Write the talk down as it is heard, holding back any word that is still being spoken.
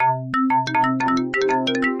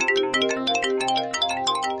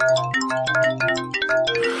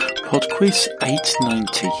PodQuiz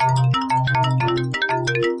 890.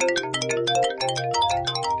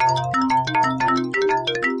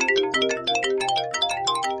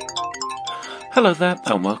 Hello there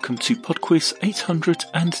and welcome to PodQuiz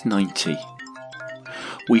 890.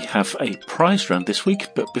 We have a prize round this week,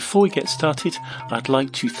 but before we get started, I'd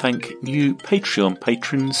like to thank new Patreon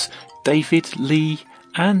patrons David, Lee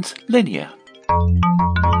and Linnea.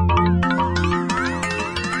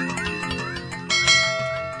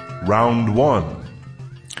 Round 1.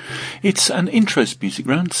 It's an intros music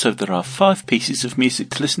round, so there are 5 pieces of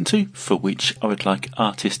music to listen to, for which I would like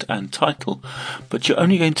artist and title, but you're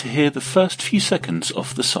only going to hear the first few seconds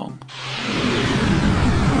of the song.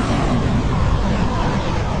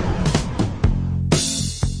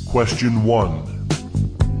 Question 1.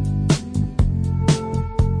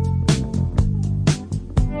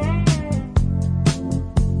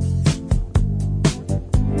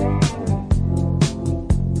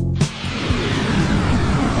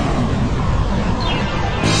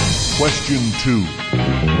 Question 2.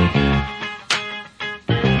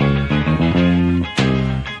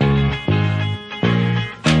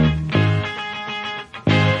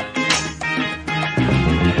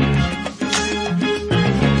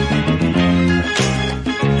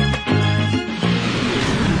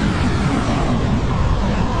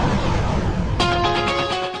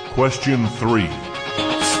 Question 3.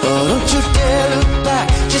 Oh, don't you dare look back,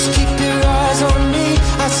 just keep your eyes on me.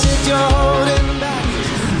 I said you're holding back.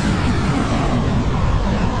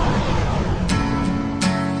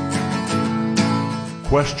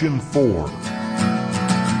 Question 4.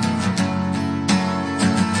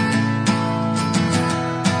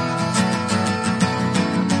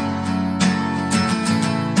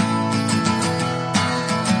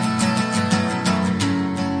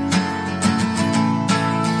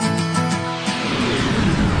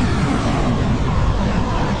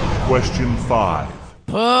 Question 5.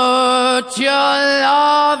 Put your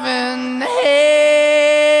loving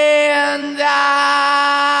hand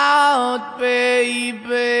out, baby,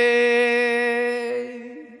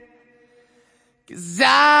 'cause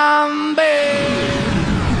I'm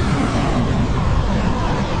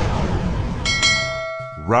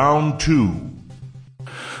Round 2.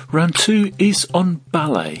 Round 2 is on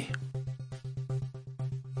ballet.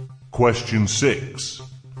 Question 6.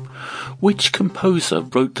 Which composer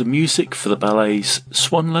wrote the music for the ballets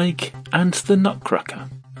Swan Lake and The Nutcracker?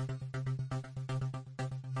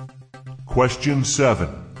 Question 7.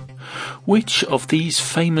 Which of these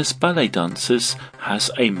famous ballet dancers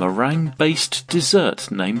has a meringue-based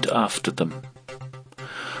dessert named after them?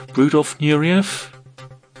 Rudolf Nureyev,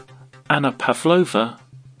 Anna Pavlova,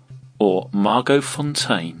 or Margot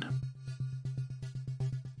Fonteyn?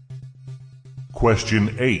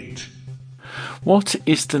 Question 8. What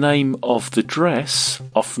is the name of the dress,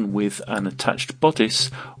 often with an attached bodice,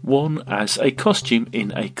 worn as a costume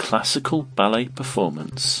in a classical ballet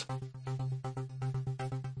performance?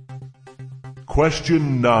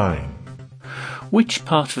 Question 9. Which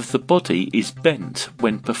part of the body is bent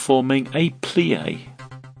when performing a plie?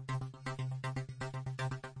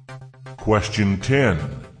 Question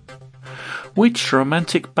 10. Which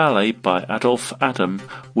romantic ballet by Adolphe Adam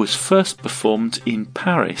was first performed in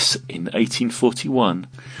Paris in 1841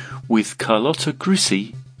 with Carlotta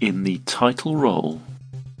Grisi in the title role?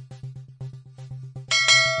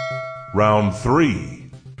 Round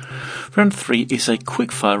 3. Round 3 is a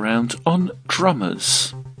quickfire round on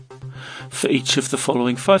drummers. For each of the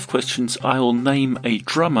following 5 questions, I will name a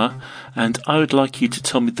drummer, and I would like you to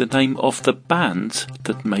tell me the name of the band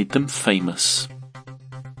that made them famous.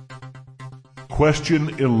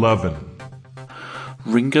 Question 11.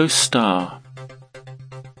 Ringo Starr.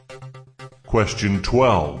 Question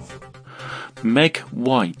 12. Meg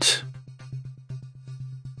White.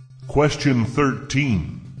 Question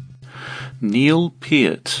 13. Neil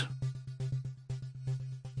Peart.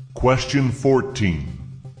 Question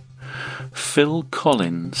 14. Phil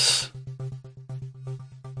Collins.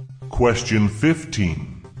 Question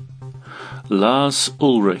 15. Lars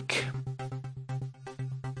Ulrich.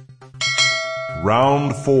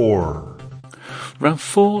 Round 4. Round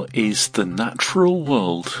 4 is the natural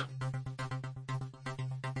world.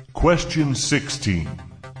 Question 16.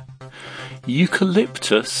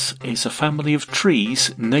 Eucalyptus is a family of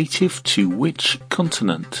trees native to which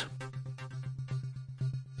continent?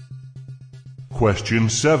 Question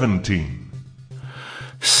 17.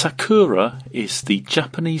 Sakura is the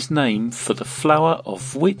Japanese name for the flower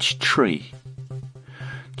of which tree?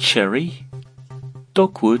 Cherry,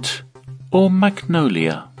 dogwood, or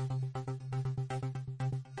magnolia?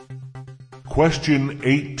 Question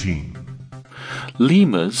 18.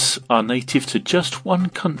 Lemurs are native to just one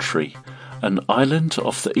country, an island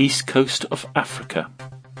off the east coast of Africa.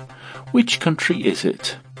 Which country is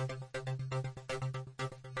it?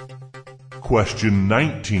 Question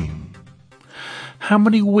 19. How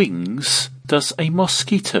many wings does a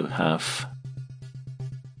mosquito have?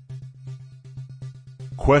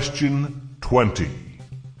 Question 20.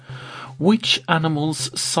 Which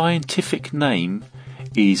animal's scientific name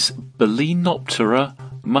is Balaenoptera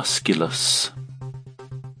musculus?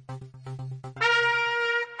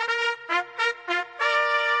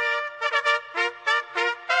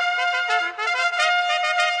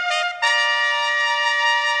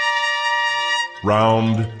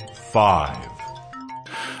 Round 5.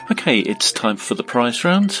 Okay, it's time for the prize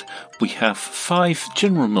round. We have 5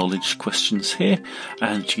 general knowledge questions here,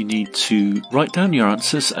 and you need to write down your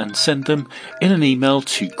answers and send them in an email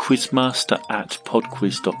to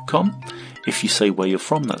quizmaster@podquiz.com. If you say where you're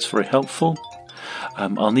from, that's very helpful.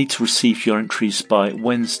 I'll need to receive your entries by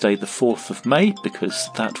Wednesday the 4th of May, because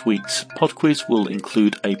that week's pod quiz will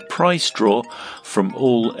include a prize draw from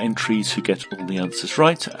all entries who get all the answers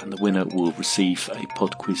right, and the winner will receive a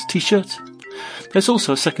pod quiz t-shirt. There's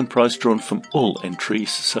also a second prize drawn from all entries,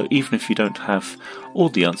 so even if you don't have all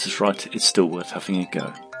the answers right, it's still worth having a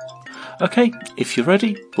go. Okay, if you're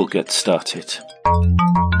ready, we'll get started.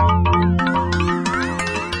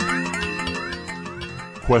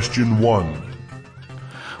 Question 1.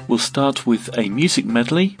 We'll start with a music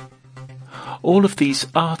medley. All of these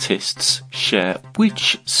artists share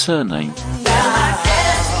which surname?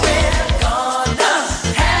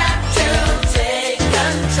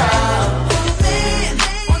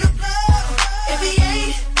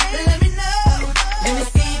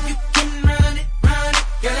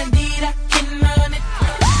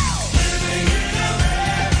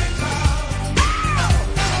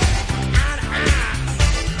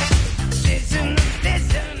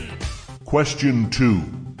 Question 2.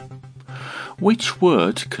 Which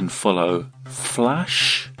word can follow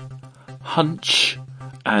flash, hunch,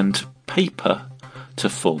 and paper to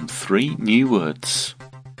form 3 new words?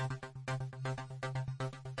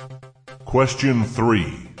 Question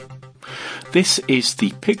 3. This is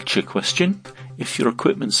the picture question. If your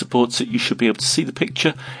equipment supports it, you should be able to see the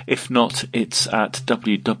picture. If not, it's at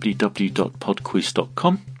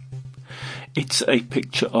www.podquiz.com. It's a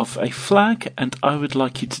picture of a flag, and I would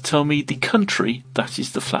like you to tell me the country that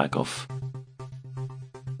is the flag of.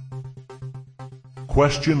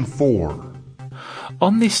 Question 4.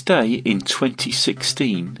 On this day in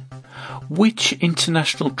 2016, which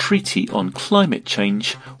international treaty on climate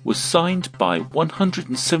change was signed by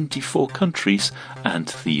 174 countries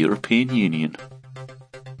and the European Union?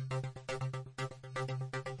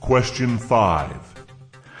 Question 5.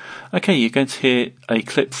 Okay, you're going to hear a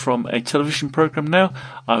clip from a television programme now.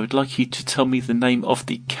 I would like you to tell me the name of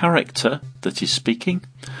the character that is speaking.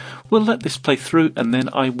 We'll let this play through, and then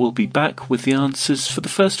I will be back with the answers for the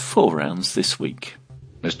first 4 rounds this week.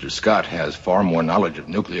 Mr. Scott has far more knowledge of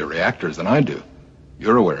nuclear reactors than I do.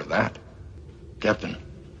 You're aware of that. Captain,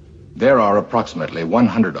 there are approximately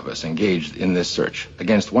 100 of us engaged in this search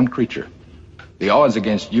against one creature. The odds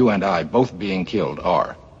against you and I both being killed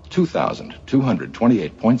are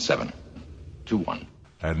 2,228.7 to 1.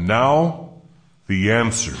 And now, the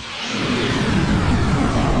answer.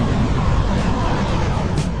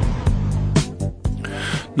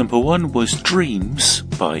 Number 1 was Dreams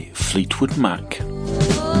by Fleetwood Mac.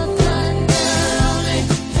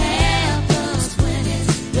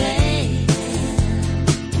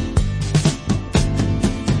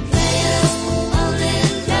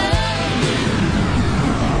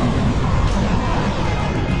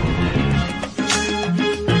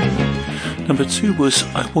 Number 2 was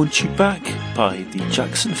I Want You Back by the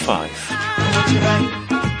Jackson 5.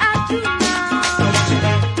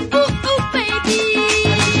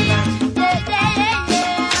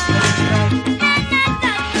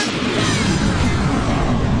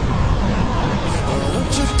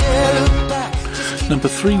 Number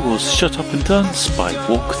 3 was Shut Up and Dance by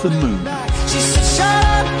Walk the Moon. She said, shut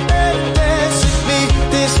up and dance with me.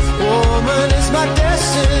 This woman is my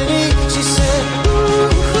destiny. She said, ooh,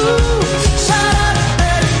 shut up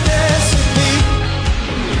and dance with me.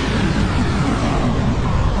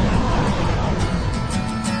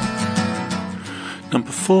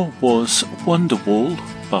 Number 4 was Wonderwall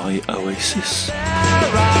by Oasis.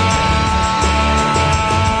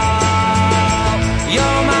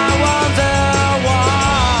 You're my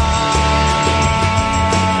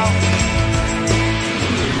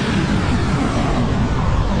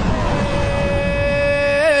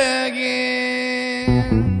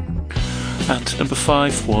And number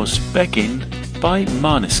 5 was Beggin' by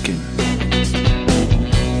Maneskin.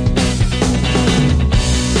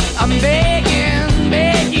 I'm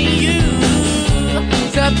begging you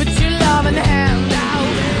to put your loving hand out.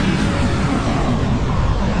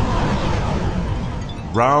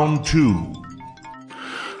 Round 2.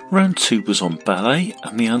 Round 2 was on ballet,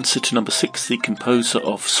 and the answer to number 6, the composer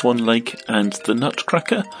of Swan Lake and the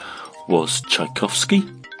Nutcracker, was Tchaikovsky.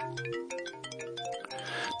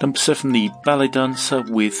 Number 7, the ballet dancer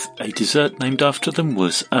with a dessert named after them,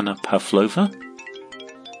 was Anna Pavlova.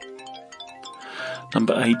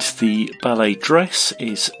 Number 8, the ballet dress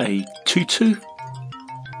is a tutu.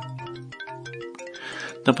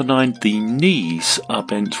 Number 9, the knees are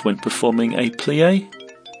bent when performing a plie.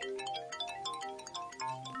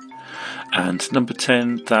 And number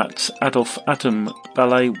 10, that Adolf Adam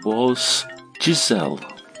ballet was Giselle.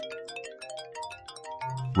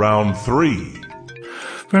 Round 3.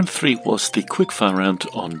 Round 3 was the quickfire round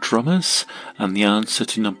on drummers, and the answer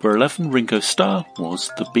to number 11, Ringo Starr, was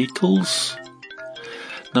the Beatles.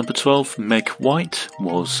 Number 12, Meg White,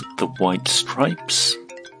 was the White Stripes.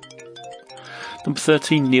 Number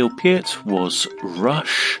 13, Neil Peart, was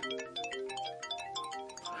Rush.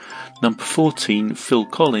 Number 14, Phil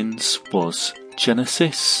Collins, was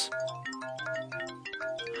Genesis.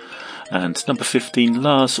 And number 15,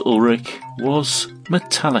 Lars Ulrich, was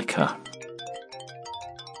Metallica.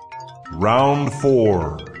 Round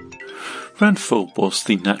 4. Round 4 was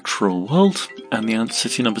the natural world, and the answer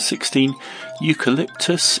to number 16,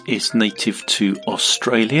 eucalyptus, is native to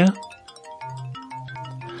Australia.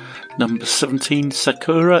 Number 17,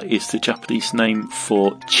 sakura, is the Japanese name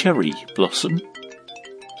for cherry blossom.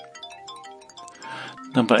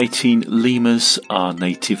 Number 18, lemurs are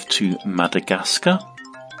native to Madagascar.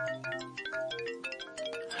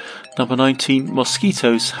 Number 19,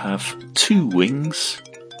 mosquitoes have 2 wings.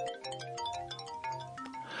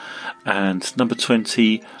 And number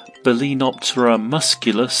 20, Balenoptera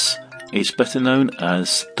musculus is better known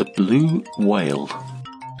as the blue whale.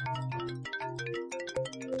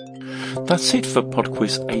 That's it for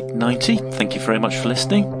PodQuiz 890. Thank you very much for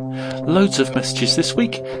listening. Loads of messages this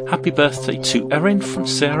week. Happy birthday to Erin from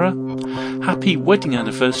Sarah. Happy wedding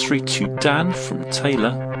anniversary to Dan from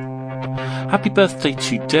Taylor. Happy birthday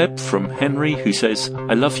to Deb from Henry, who says,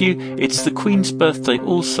 I love you. It's the Queen's birthday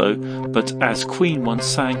also, but as Queen once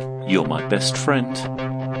sang, you're my best friend.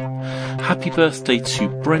 Happy birthday to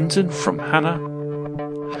Brendan from Hannah.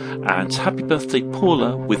 And happy birthday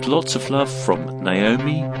Paula, with lots of love from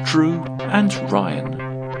Naomi, Drew and Ryan.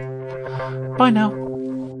 Bye now.